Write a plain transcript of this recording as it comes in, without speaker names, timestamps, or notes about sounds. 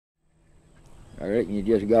I reckon you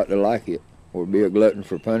just got to like it or be a glutton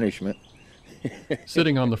for punishment.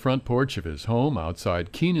 Sitting on the front porch of his home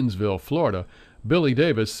outside Kenansville, Florida, Billy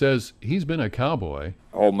Davis says he's been a cowboy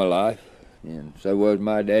all my life. And so was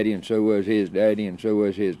my daddy, and so was his daddy, and so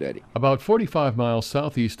was his daddy. About 45 miles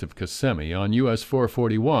southeast of Kissimmee on US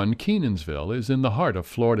 441, Kenansville is in the heart of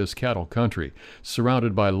Florida's cattle country,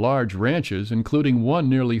 surrounded by large ranches, including one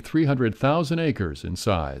nearly 300,000 acres in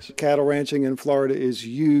size. Cattle ranching in Florida is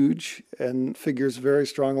huge and figures very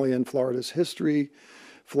strongly in Florida's history.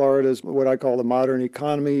 Florida's what I call the modern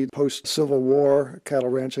economy. Post-Civil War, cattle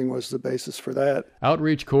ranching was the basis for that.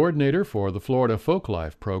 Outreach coordinator for the Florida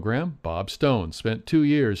Folklife program, Bob Stone, spent 2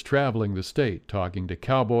 years traveling the state talking to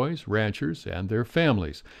cowboys, ranchers, and their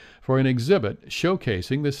families for an exhibit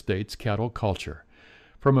showcasing the state's cattle culture.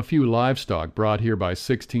 From a few livestock brought here by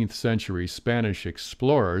 16th century Spanish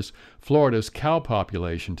explorers, Florida's cow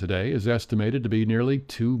population today is estimated to be nearly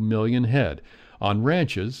 2 million head, on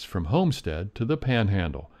ranches from Homestead to the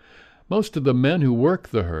Panhandle. Most of the men who work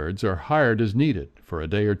the herds are hired as needed for a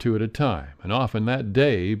day or two at a time, and often that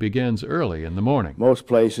day begins early in the morning. Most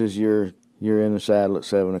places you're in the saddle at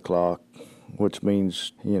 7 o'clock, which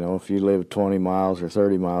means, if you live 20 miles or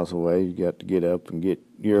 30 miles away, you got to get up and get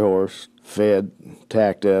your horse fed,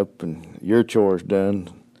 tacked up, and your chores done,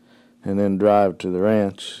 and then drive to the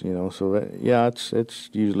ranch, so that, it's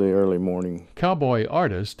usually early morning. Cowboy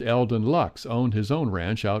artist Eldon Lux owned his own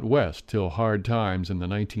ranch out west till hard times in the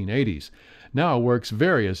 1980s. Now works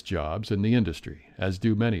various jobs in the industry, as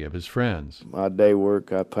do many of his friends. My day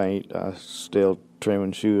work, I paint, I still trim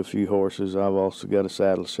and shoe a few horses. I've also got a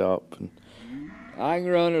saddle shop. I can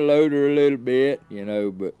run a loader a little bit,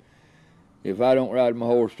 but if I don't ride my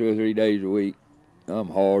horse 2 or 3 days a week, I'm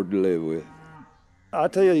hard to live with. I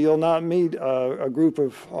tell you, you'll not meet a group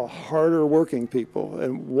of harder working people.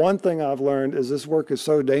 And one thing I've learned is this work is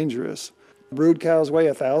so dangerous. Brood cows weigh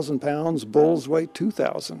 1,000 pounds, bulls weigh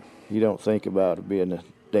 2,000. You don't think about it being a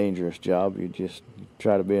dangerous job. You just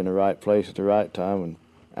try to be in the right place at the right time.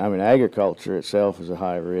 And agriculture itself is a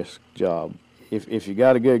high-risk job. If you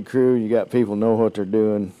got a good crew, you got people know what they're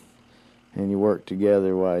doing, and you work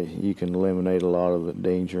together, why you can eliminate a lot of the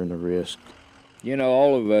danger and the risk.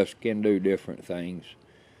 All of us can do different things,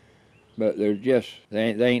 but they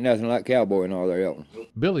ain't nothing like cowboying all there, Elton.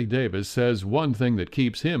 Billy Davis says one thing that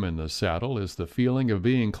keeps him in the saddle is the feeling of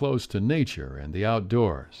being close to nature and the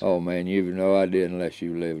outdoors. Oh, man, you have no idea unless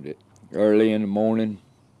you lived it. Early in the morning,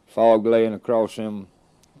 fog laying across them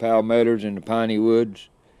palmettos in the piney woods,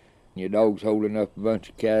 your dog's holding up a bunch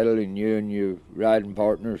of cattle, and you and your riding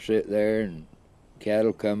partner sit there, and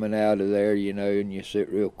cattle coming out of there, and you sit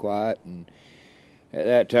real quiet, and at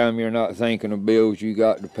that time, you're not thinking of bills you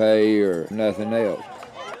got to pay or nothing else.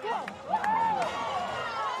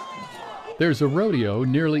 There's a rodeo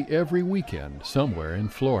nearly every weekend somewhere in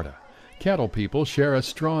Florida. Cattle people share a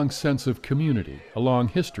strong sense of community, a long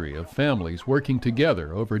history of families working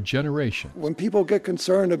together over generations. When people get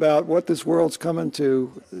concerned about what this world's coming to,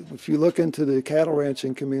 if you look into the cattle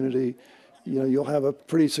ranching community, you'll have a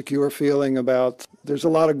pretty secure feeling about there's a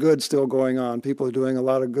lot of good still going on. People are doing a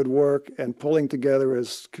lot of good work and pulling together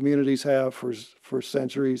as communities have for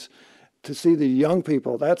centuries. To see the young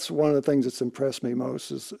people, that's one of the things that's impressed me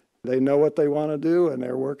most, is they know what they want to do and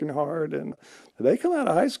they're working hard, and they come out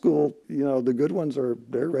of high school, the good ones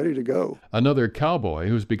they're ready to go. Another cowboy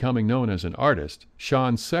who's becoming known as an artist,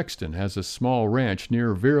 Sean Sexton, has a small ranch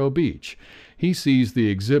near Vero Beach. He sees the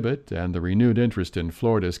exhibit and the renewed interest in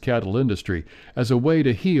Florida's cattle industry as a way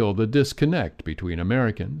to heal the disconnect between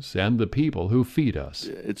Americans and the people who feed us.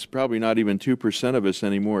 It's probably not even 2% of us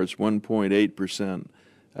anymore. It's 1.8%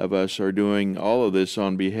 of us are doing all of this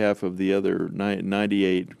on behalf of the other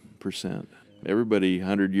 98%. Everybody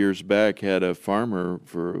 100 years back had a farmer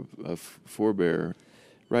for a forebear.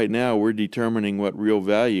 Right now, we're determining what real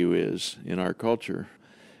value is in our culture.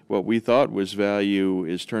 What we thought was value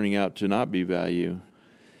is turning out to not be value.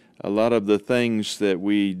 A lot of the things that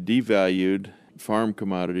we devalued, farm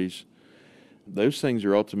commodities, those things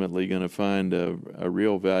are ultimately going to find a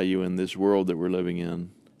real value in this world that we're living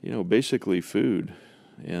in. Basically food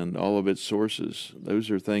and all of its sources.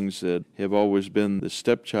 Those are things that have always been the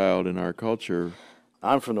stepchild in our culture.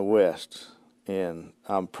 I'm from the West, and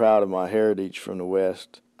I'm proud of my heritage from the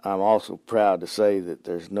West. I'm also proud to say that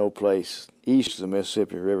there's no place east of the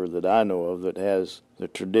Mississippi River that I know of that has the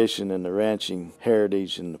tradition and the ranching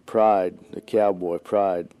heritage and the pride, the cowboy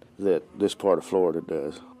pride, that this part of Florida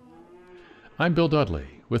does. I'm Bill Dudley.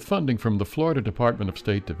 With funding from the Florida Department of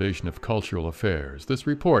State Division of Cultural Affairs, this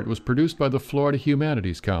report was produced by the Florida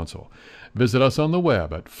Humanities Council. Visit us on the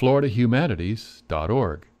web at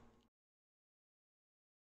floridahumanities.org.